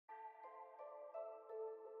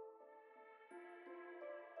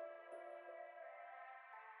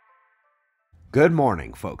Good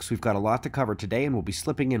morning, folks. We've got a lot to cover today, and we'll be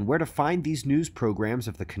slipping in where to find these news programs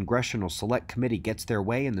if the Congressional Select Committee gets their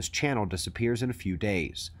way and this channel disappears in a few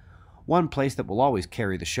days. One place that will always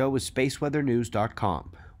carry the show is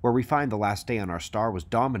spaceweathernews.com, where we find the last day on our star was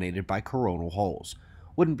dominated by coronal holes.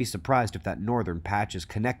 Wouldn't be surprised if that northern patch is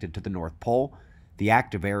connected to the North Pole. The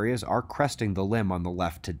active areas are cresting the limb on the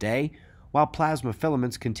left today, while plasma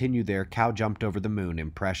filaments continue their cow-jumped-over-the-moon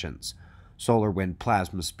impressions. Solar wind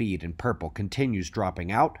plasma speed in purple continues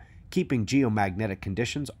dropping out, keeping geomagnetic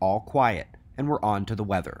conditions all quiet, and we're on to the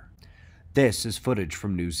weather. This is footage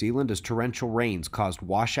from New Zealand as torrential rains caused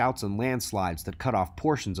washouts and landslides that cut off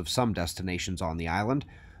portions of some destinations on the island.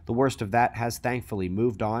 The worst of that has thankfully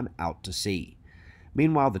moved on out to sea.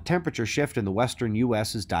 Meanwhile, the temperature shift in the western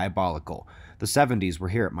U.S. is diabolical. The 70s were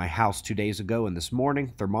here at my house 2 days ago, and this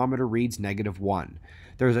morning, thermometer reads -1.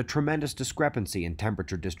 There is a tremendous discrepancy in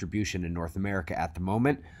temperature distribution in North America at the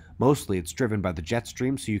moment. Mostly it's driven by the jet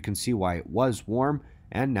stream, so you can see why it was warm,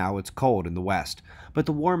 and now it's cold in the west. But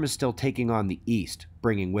the warm is still taking on the east,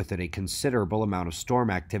 bringing with it a considerable amount of storm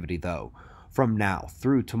activity though. From now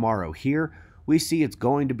through tomorrow here, we see it's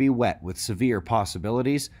going to be wet with severe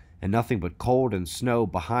possibilities, and nothing but cold and snow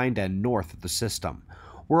behind and north of the system.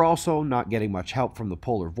 We're also not getting much help from the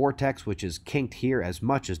polar vortex, which is kinked here as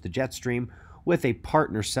much as the jet stream, with a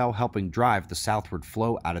partner cell helping drive the southward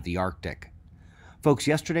flow out of the Arctic. Folks,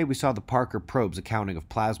 yesterday we saw the Parker probe's accounting of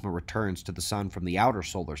plasma returns to the sun from the outer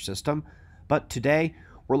solar system, but today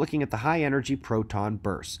we're looking at the high-energy proton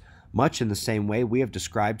bursts, much in the same way we have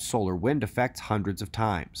described solar wind effects hundreds of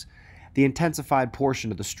times. The intensified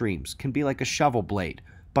portion of the streams can be like a shovel blade,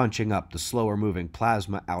 bunching up the slower-moving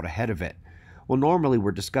plasma out ahead of it. Well, normally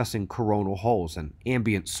we're discussing coronal holes and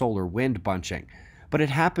ambient solar wind bunching, but it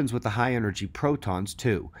happens with the high-energy protons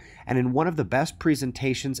too, and in one of the best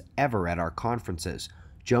presentations ever at our conferences,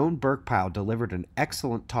 Joan Burkpile delivered an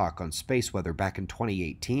excellent talk on space weather back in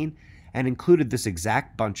 2018 and included this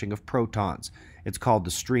exact bunching of protons. It's called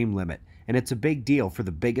the stream limit, and it's a big deal for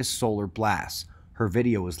the biggest solar blasts. Her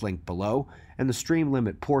video is linked below, and the stream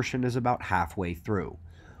limit portion is about halfway through.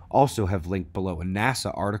 Also have linked below a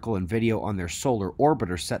NASA article and video on their solar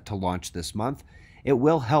orbiter set to launch this month. It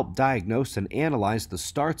will help diagnose and analyze the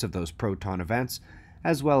starts of those proton events,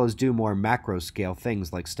 as well as do more macro-scale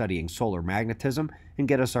things like studying solar magnetism and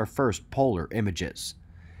get us our first polar images.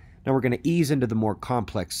 Now we're going to ease into the more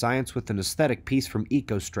complex science with an aesthetic piece from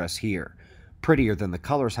EcoStress here. Prettier than the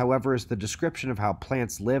colors, however, is the description of how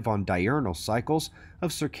plants live on diurnal cycles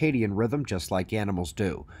of circadian rhythm just like animals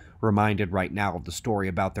do. Reminded right now of the story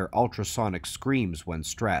about their ultrasonic screams when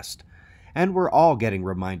stressed. And we're all getting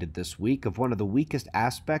reminded this week of one of the weakest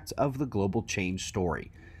aspects of the global change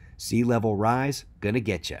story. Sea level rise, gonna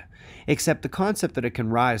get ya. Except the concept that it can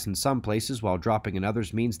rise in some places while dropping in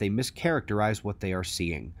others means they mischaracterize what they are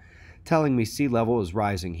seeing. Telling me sea level is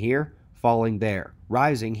rising here, falling there,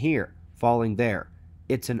 rising here, falling there.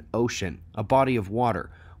 It's an ocean, a body of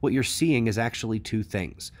water. What you're seeing is actually two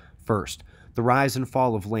things. First, the rise and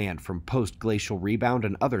fall of land from post-glacial rebound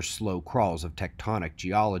and other slow crawls of tectonic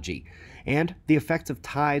geology, and the effects of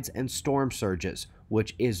tides and storm surges,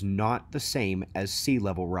 which is not the same as sea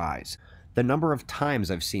level rise. The number of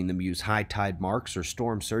times I've seen them use high tide marks or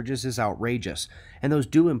storm surges is outrageous, and those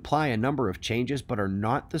do imply a number of changes but are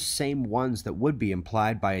not the same ones that would be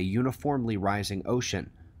implied by a uniformly rising ocean,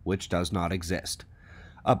 which does not exist.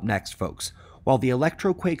 Up next, folks, while the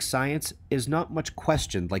electroquake science is not much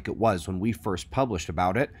questioned like it was when we first published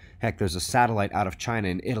about it, heck, there's a satellite out of China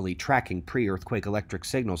and Italy tracking pre-earthquake electric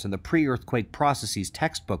signals, and the pre-earthquake processes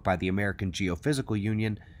textbook by the American Geophysical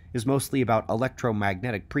Union is mostly about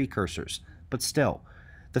electromagnetic precursors. But still,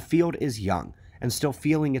 the field is young and still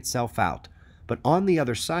feeling itself out. But on the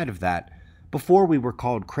other side of that, before we were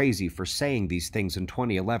called crazy for saying these things in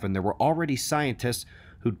 2011, there were already scientists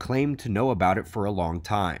who'd claimed to know about it for a long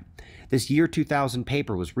time. This year 2000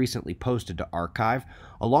 paper was recently posted to arXiv,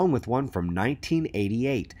 along with one from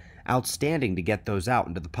 1988. Outstanding to get those out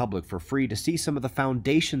into the public for free to see some of the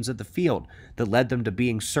foundations of the field that led them to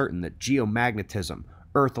being certain that geomagnetism,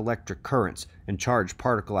 earth electric currents, and charged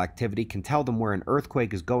particle activity can tell them where an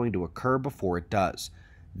earthquake is going to occur before it does.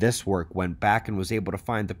 This work went back and was able to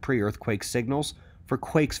find the pre-earthquake signals for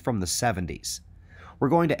quakes from the 70s. We're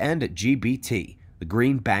going to end at GBT, the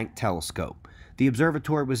Greenbank telescope. The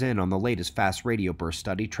observatory was in on the latest fast radio burst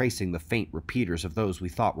study, tracing the faint repeaters of those we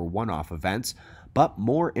thought were one-off events, but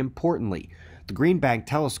more importantly, the Greenbank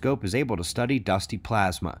telescope is able to study dusty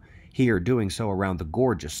plasma, here doing so around the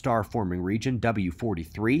gorgeous star-forming region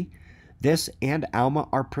W43. This and ALMA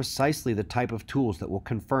are precisely the type of tools that will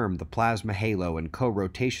confirm the plasma halo and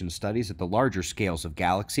co-rotation studies at the larger scales of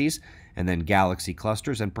galaxies, and then galaxy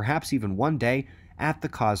clusters, and perhaps even one day at the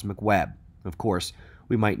cosmic web. Of course,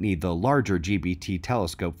 we might need the larger GBT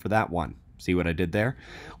telescope for that one. See what I did there?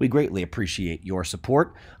 We greatly appreciate your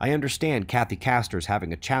support. I understand Kathy Castor's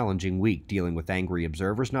having a challenging week dealing with angry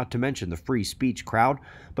observers, not to mention the free speech crowd.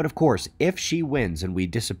 But of course, if she wins and we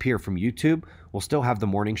disappear from YouTube, we'll still have the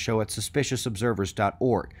morning show at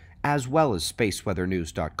suspiciousobservers.org, as well as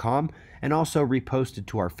spaceweathernews.com, and also reposted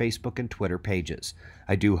to our Facebook and Twitter pages.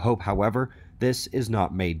 I do hope, however, this is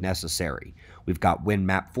not made necessary. We've got wind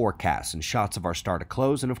map forecasts and shots of our star to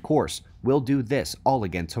close, and of course, we'll do this all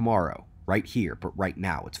again tomorrow. Right here, but right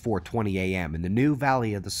now, it's 4:20 a.m. in the new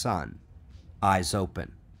Valley of the Sun. Eyes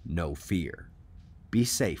open, no fear. Be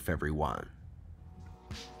safe, everyone.